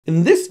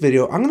In this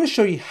video, I'm going to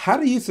show you how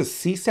to use the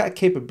CSAT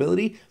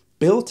capability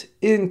built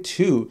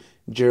into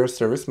Jira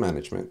Service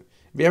Management.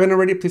 If you haven't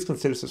already, please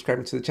consider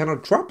subscribing to the channel.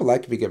 Drop a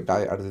like if you get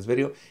value out of this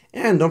video.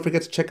 And don't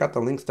forget to check out the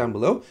links down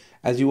below,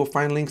 as you will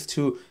find links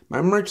to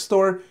my merch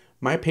store,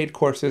 my paid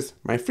courses,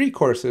 my free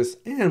courses,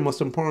 and most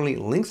importantly,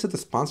 links to the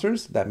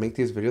sponsors that make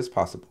these videos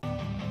possible.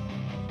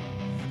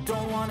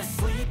 Don't wanna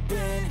sleep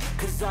in,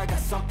 'cause I got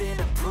something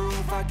to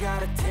prove. I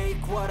gotta take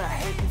what I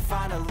hate and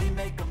finally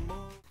make a move.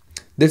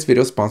 This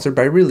video is sponsored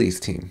by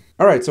ReleaseTEAM.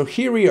 All right, so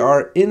here we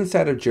are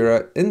inside of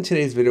Jira. In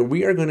today's video,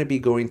 we are going to be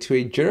going to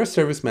a Jira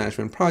Service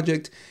Management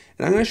project,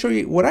 and I'm going to show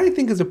you what I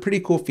think is a pretty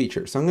cool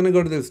feature. So I'm going to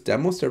go to this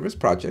demo service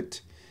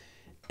project,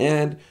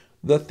 and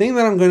the thing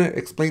that I'm going to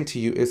explain to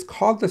you is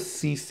called the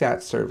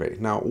CSAT survey.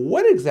 Now,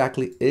 what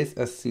exactly is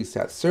a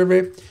CSAT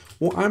survey?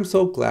 Well, I'm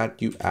so glad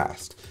you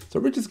asked. So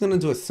we're just going to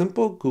do a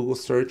simple Google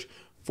search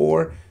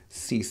for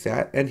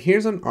CSAT, and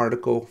here's an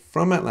article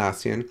from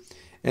Atlassian,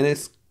 and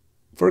it's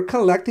for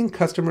collecting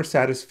customer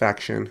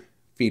satisfaction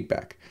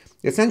feedback.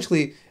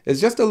 Essentially,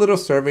 it's just a little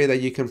survey that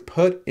you can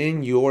put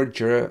in your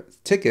Jira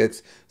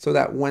tickets so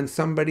that when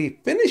somebody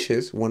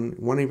finishes, when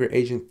one of your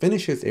agents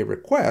finishes a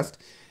request,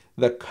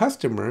 the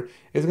customer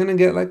is going to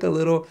get like a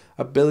little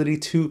ability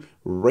to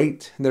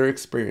rate their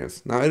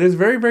experience. Now, it is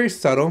very, very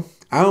subtle.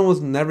 I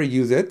almost never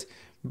use it,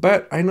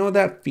 but I know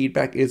that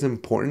feedback is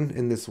important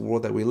in this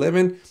world that we live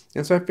in.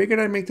 And so I figured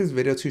I'd make this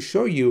video to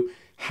show you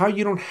how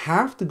you don't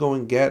have to go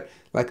and get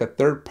like a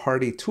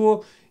third-party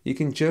tool. You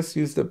can just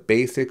use the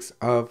basics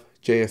of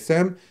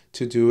JSM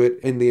to do it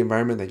in the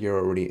environment that you're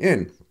already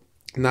in.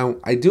 Now,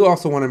 I do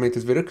also want to make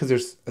this video because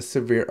there's a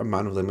severe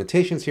amount of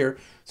limitations here.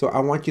 So I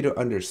want you to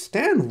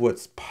understand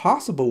what's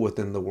possible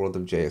within the world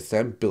of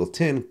JSM, built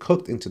in,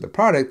 cooked into the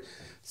product,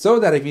 so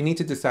that if you need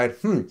to decide,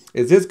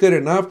 is this good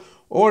enough?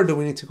 Or do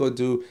we need to go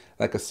do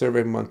like a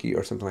Survey Monkey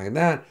or something like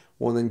that?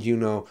 Well, then you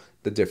know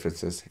the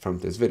differences from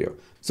this video.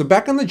 So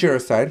back on the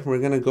Jira side, we're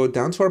going to go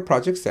down to our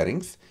project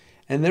settings,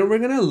 and then we're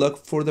going to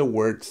look for the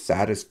word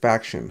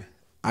satisfaction.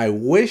 I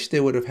wish they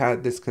would have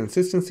had this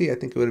consistency. I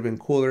think it would have been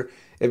cooler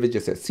if it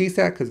just said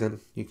CSAT, because then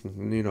you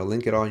can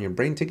link it all in your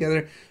brain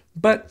together.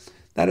 But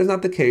that is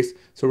not the case.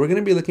 So we're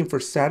going to be looking for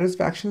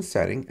satisfaction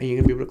setting, and you're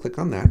going to be able to click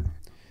on that.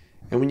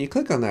 And when you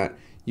click on that,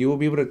 you will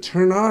be able to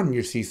turn on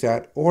your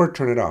CSAT or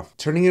turn it off.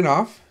 Turning it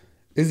off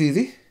is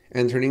easy,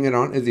 and turning it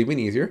on is even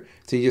easier.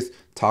 So you just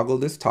toggle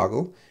this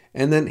toggle,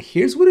 and then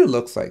here's what it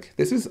looks like.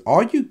 This is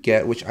all you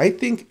get, which I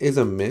think is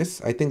a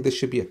miss. I think this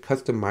should be a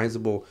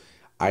customizable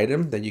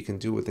item that you can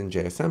do within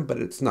JSM, but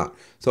it's not.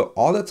 So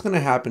all that's going to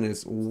happen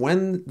is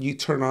when you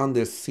turn on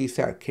this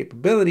CSAT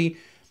capability,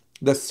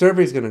 the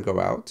survey is going to go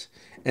out,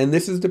 and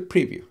this is the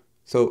preview.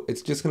 So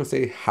it's just going to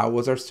say, how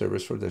was our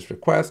service for this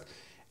request?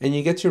 And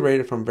you get to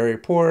rate it from very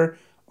poor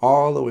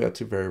all the way up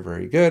to very,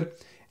 very good.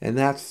 And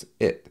that's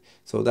it.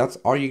 So that's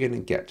all you're going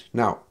to get.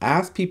 Now,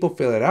 as people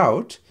fill it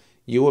out,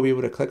 you will be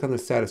able to click on the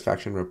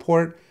satisfaction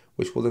report,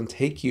 which will then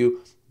take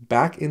you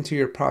back into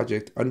your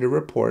project under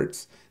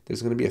reports.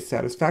 There's going to be a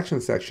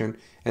satisfaction section,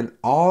 and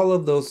all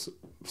of those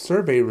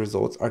survey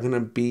results are going to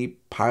be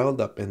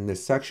piled up in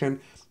this section.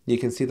 You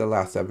can see the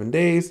last 7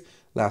 days,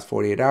 last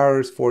 48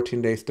 hours,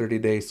 14 days, 30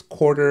 days,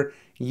 quarter,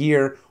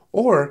 year,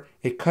 or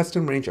a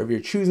custom range of your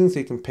choosing, so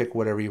you can pick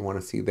whatever you want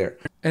to see there.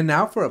 And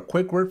now for a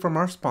quick word from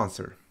our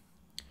sponsor.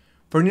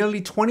 For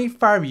nearly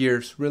 25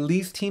 years,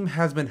 ReleaseTEAM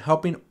has been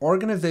helping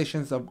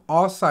organizations of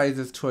all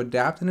sizes to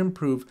adapt and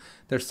improve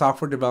their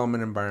software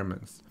development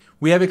environments.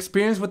 We have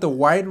experience with a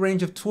wide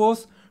range of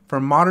tools,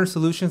 from modern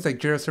solutions like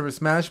Jira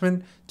Service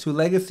Management to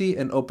legacy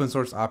and open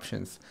source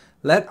options.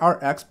 Let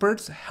our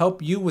experts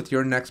help you with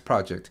your next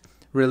project.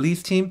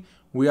 ReleaseTEAM,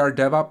 we are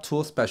DevOps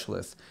tool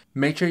specialists.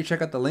 Make sure you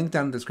check out the link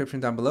down in the description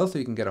down below so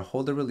you can get a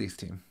hold of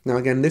ReleaseTEAM. Now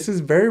again, this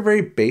is very,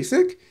 very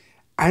basic.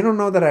 I don't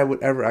know that I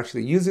would ever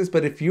actually use this,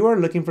 but if you are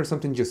looking for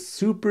something just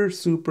super,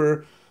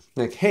 super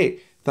like, hey,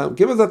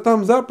 give us a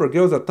thumbs up or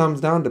give us a thumbs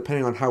down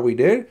depending on how we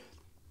did,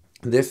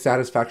 this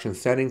satisfaction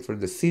setting for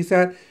the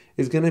CSAT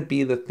is going to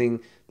be the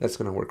thing that's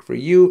going to work for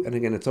you. And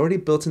again, it's already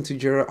built into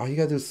Jira. All you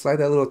got to do is slide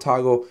that little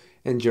toggle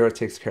and Jira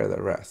takes care of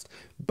the rest.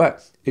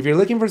 But if you're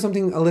looking for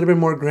something a little bit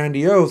more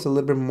grandiose, a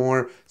little bit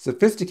more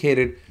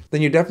sophisticated,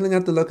 then you're definitely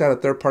going to have to look at a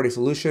third-party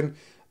solution.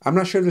 I'm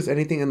not sure if there's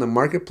anything in the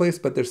marketplace,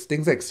 but there's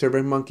things like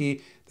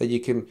SurveyMonkey that you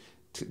can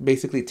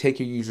basically take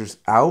your users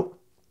out,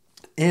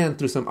 and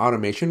through some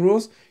automation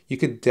rules, you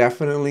could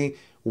definitely,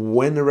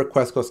 when the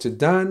request goes to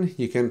done,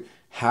 you can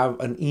have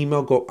an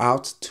email go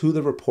out to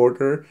the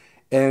reporter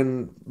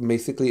and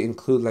basically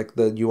include like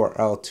the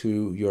URL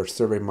to your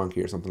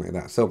SurveyMonkey or something like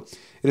that. So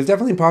it is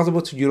definitely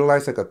possible to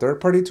utilize like a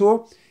third-party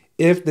tool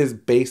if this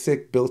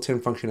basic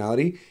built-in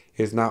functionality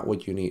is not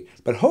what you need.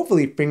 But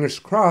hopefully, fingers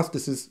crossed,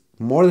 this is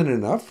more than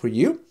enough for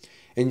you,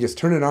 and you just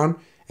turn it on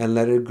and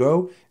let it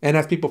go. And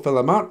as people fill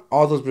them out,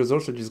 all those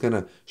results are just going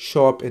to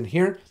show up in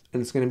here,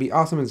 and it's going to be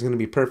awesome. It's going to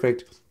be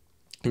perfect.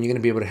 And you're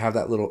going to be able to have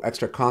that little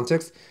extra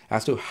context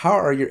as to how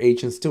are your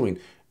agents doing.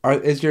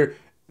 Is your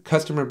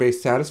customer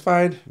base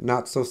satisfied,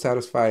 not so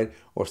satisfied,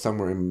 or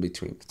somewhere in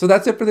between. So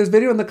that's it for this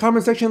video. In the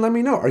comment section, let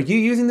me know. Are you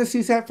using the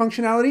CSAT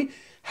functionality?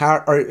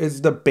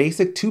 Is the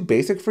basic too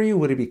basic for you?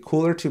 Would it be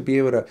cooler to be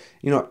able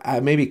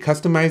to, maybe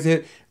customize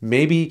it?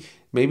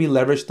 Maybe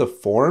leverage the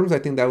forms. I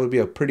think that would be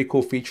a pretty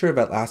cool feature if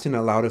Atlassian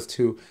allowed us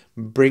to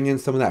bring in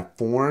some of that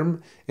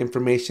form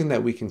information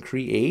that we can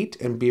create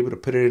and be able to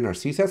put it in our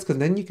CSATs, because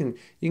then you can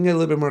get a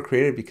little bit more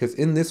creative, because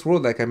in this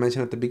world, like I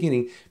mentioned at the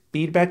beginning,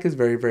 feedback is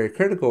very, very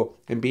critical,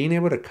 and being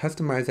able to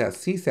customize that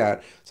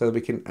CSAT so that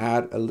we can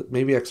add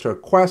maybe extra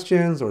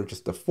questions or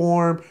just the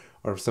form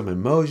or some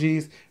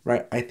emojis,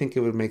 right? I think it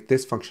would make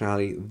this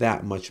functionality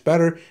that much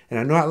better. And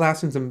I know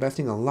Atlassian's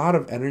investing a lot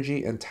of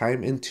energy and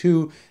time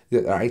into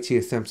the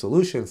ITSM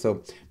solution.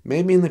 So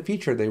maybe in the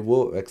future, they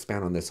will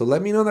expand on this. So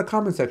let me know in the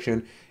comment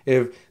section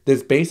if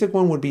this basic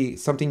one would be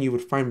something you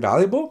would find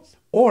valuable,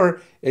 or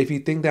if you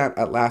think that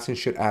Atlassian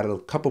should add a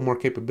couple more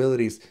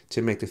capabilities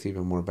to make this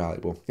even more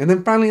valuable. And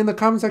then finally in the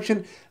comment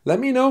section,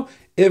 let me know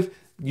if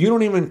you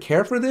don't even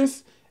care for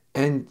this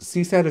and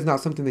CSAT is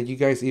not something that you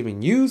guys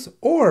even use,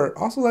 or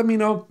also let me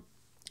know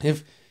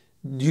if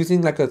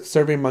using like a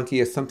SurveyMonkey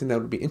is something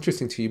that would be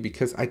interesting to you,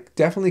 because I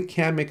definitely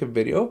can make a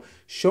video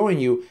showing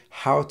you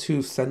how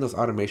to send those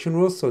automation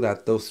rules so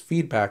that those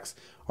feedbacks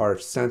are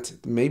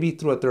sent maybe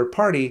through a third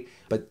party,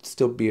 but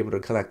still be able to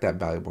collect that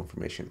valuable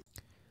information.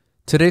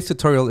 Today's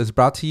tutorial is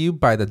brought to you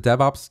by the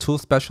DevOps Tool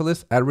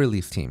Specialist at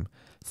ReleaseTEAM.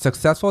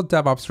 Successful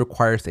DevOps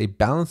requires a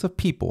balance of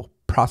people,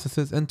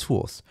 processes, and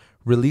tools.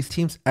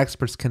 ReleaseTEAM's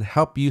experts can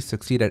help you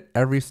succeed at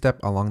every step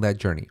along that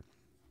journey.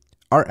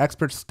 Our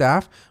expert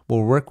staff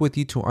will work with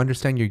you to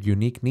understand your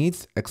unique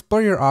needs,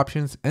 explore your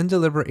options, and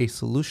deliver a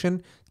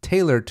solution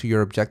tailored to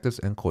your objectives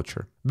and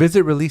culture.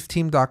 Visit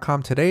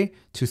ReleaseTEAM.com today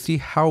to see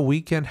how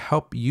we can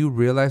help you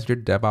realize your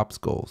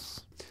DevOps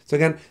goals. So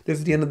again, this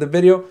is the end of the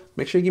video.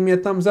 Make sure you give me a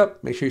thumbs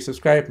up, make sure you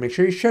subscribe, make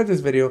sure you share this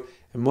video,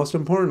 and most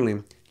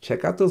importantly,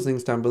 check out those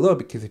links down below,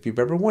 because if you've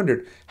ever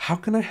wondered, how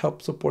can I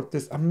help support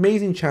this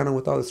amazing channel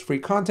with all this free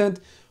content?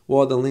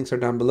 Well, the links are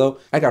down below.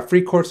 I got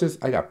free courses,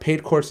 I got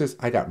paid courses,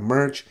 I got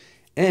merch,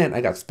 and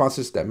I got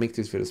sponsors that make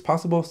these videos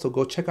possible. So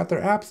go check out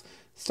their apps,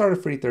 start a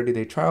free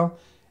 30-day trial,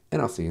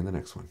 and I'll see you in the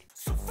next one.